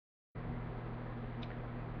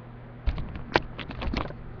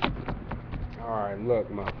Alright, look,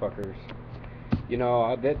 motherfuckers. You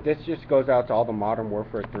know, this just goes out to all the Modern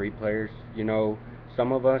Warfare 3 players. You know,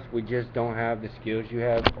 some of us, we just don't have the skills you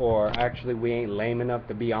have, or actually we ain't lame enough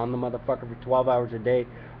to be on the motherfucker for 12 hours a day.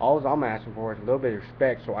 All I'm asking for is a little bit of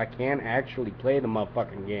respect so I can actually play the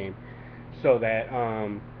motherfucking game. So that,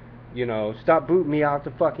 you know, stop booting me out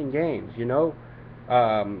the fucking games, you know?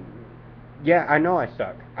 Yeah, I know I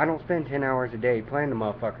suck. I don't spend 10 hours a day playing the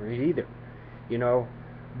motherfucker either, you know?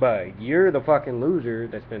 But you're the fucking loser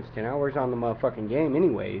that spends 10 hours on the motherfucking game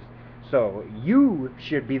anyways. So you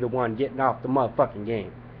should be the one getting off the motherfucking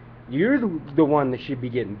game. You're the one that should be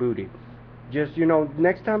getting booted. Just, you know,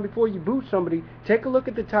 next time before you boot somebody, take a look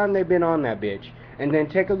at the time they've been on that bitch. And then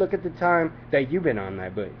take a look at the time that you've been on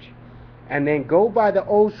that bitch. And then go by the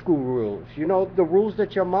old school rules. You know, the rules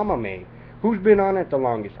that your mama made. Who's been on it the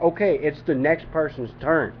longest? Okay, it's the next person's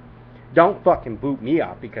turn. Don't fucking boot me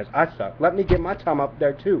out because I suck. Let me get my time up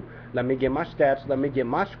there too. Let me get my stats. Let me get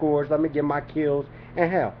my scores. Let me get my kills.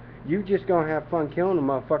 And hell, you just gonna have fun killing a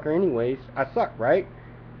motherfucker anyways. I suck, right?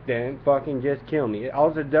 Then fucking just kill me.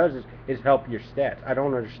 All it does is help your stats. I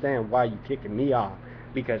don't understand why you kicking me off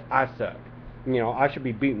because I suck. You know, I should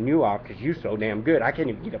be beating you off because you so damn good. I can't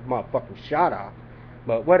even get a motherfucking shot off.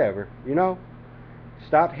 But whatever, you know?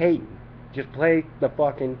 Stop hating. Just play the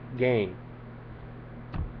fucking game.